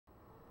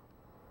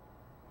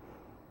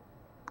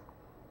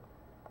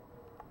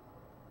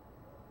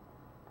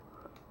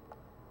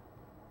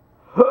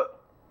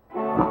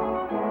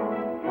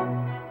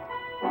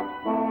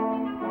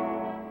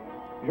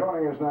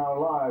now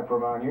live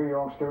from our New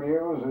York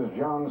studios is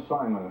John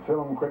Simon,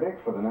 film critic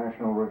for the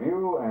National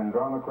Review and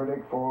drama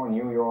critic for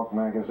New York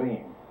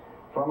Magazine.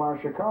 From our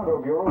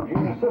Chicago bureau,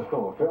 Gene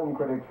Siskel, film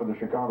critic for the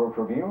Chicago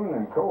Tribune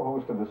and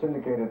co-host of the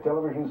syndicated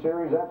television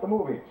series At the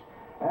Movies.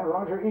 And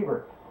Roger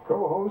Ebert,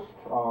 co-host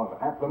of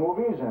At the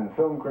Movies and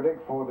film critic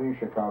for the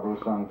Chicago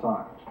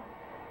Sun-Times.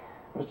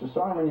 Mr.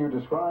 Simon, you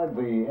described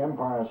The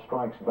Empire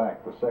Strikes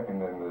Back, the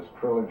second in this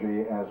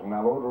trilogy, as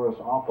malodorous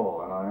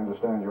offal, and I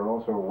understand you're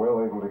also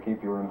well able to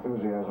keep your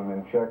enthusiasm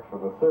in check for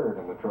the third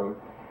in the trilogy.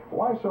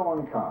 Why so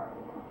unkind?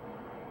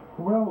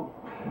 Well,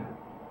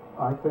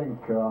 I think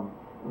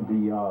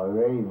the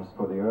raves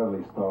for the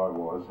early Star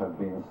Wars have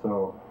been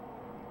so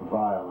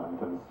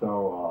violent and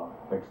so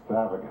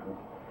extravagant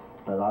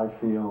that I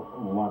feel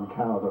one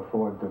cannot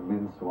afford to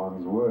mince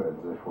one's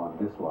words if one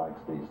dislikes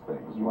these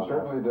things. You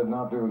certainly did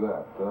not do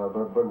that.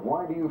 But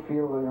why do you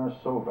feel they are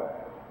so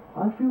bad?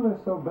 I feel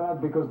they're so bad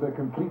because they're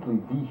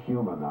completely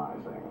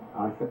dehumanizing.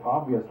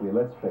 Obviously,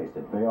 let's face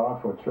it, they are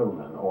for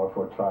children or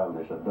for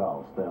childish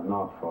adults. They're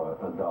not for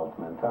adult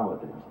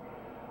mentalities,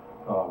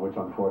 which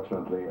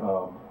unfortunately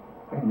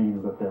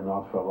means that they're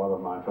not for a lot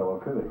of my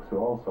fellow critics who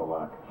also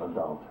lack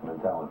adult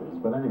mentalities.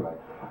 But anyway,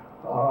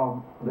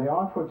 they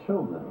are for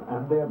children,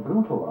 and they're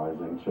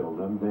brutalizing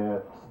children,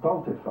 they're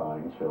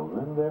stultifying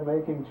children, they're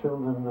making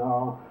children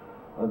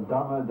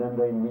dumber than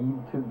they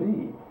need to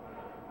be.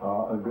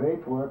 A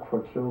great work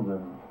for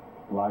children,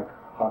 like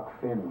Huck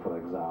Finn, for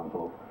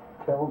example,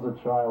 tells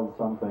a child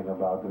something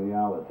about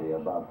reality,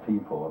 about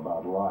people,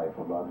 about life,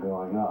 about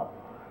growing up.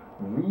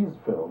 These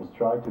films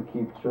try to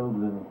keep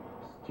children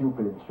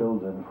stupid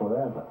children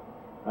forever,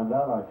 and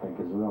that I think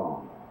is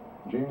wrong.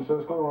 Gene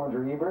Siskel,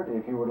 Roger Ebert,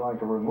 if you would like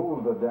to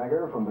remove the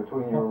dagger from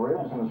between your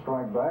ribs and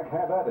strike back,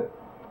 have at it.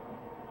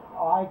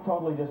 I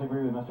totally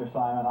disagree with Mr.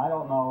 Simon. I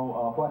don't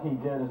know what he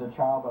did as a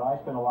child, but I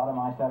spent a lot of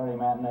my Saturday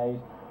matinees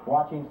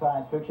watching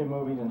science fiction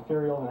movies and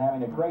serials and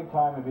having a great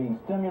time of being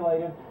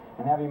stimulated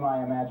and having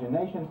my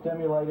imagination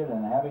stimulated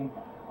and having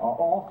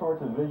all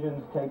sorts of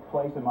visions take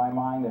place in my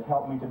mind that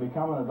helped me to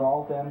become an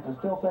adult and to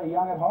still say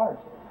young at heart.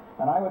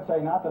 And I would say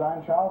not that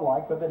I'm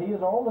childlike, but that he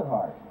is old at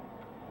heart.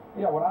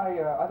 Yeah,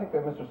 I think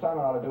that Mr.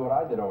 Simon ought to do what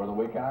I did over the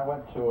weekend. I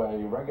went to a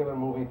regular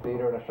movie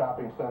theater at a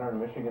shopping center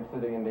in Michigan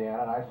City,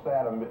 Indiana, and I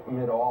sat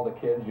amid all the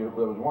kids. There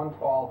was one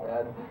tall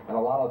head and a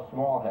lot of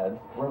small heads.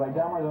 Were they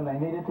dumber than they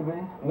needed to be?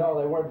 No,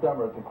 they weren't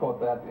dumber, to quote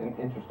that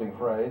interesting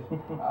phrase.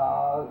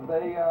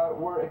 They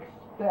were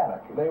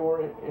ecstatic. They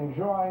were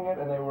enjoying it,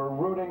 and they were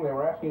rooting. They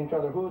were asking each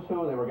other who's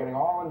who. They were getting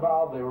all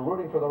involved. They were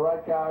rooting for the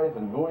right guys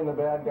and booing the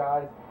bad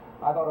guys.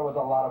 I thought it was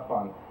a lot of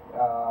fun.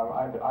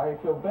 I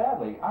feel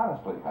badly,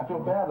 honestly, I feel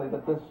badly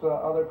that this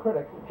other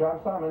critic,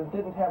 John Simon,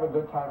 didn't have a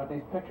good time at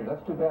these pictures.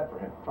 That's too bad for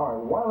him. All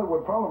right, while it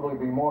would probably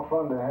be more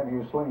fun to have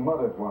you sling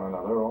mud at one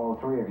another, all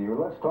three of you,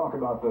 let's talk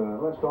about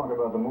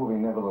the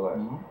movie nevertheless.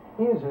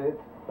 Mm-hmm. Is it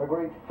a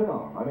great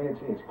film? I mean,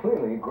 it's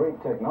clearly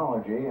great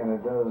technology, and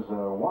it does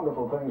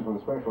wonderful things with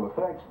special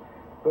effects,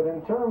 but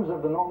in terms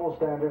of the normal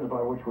standards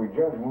by which we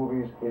judge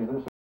movies, is this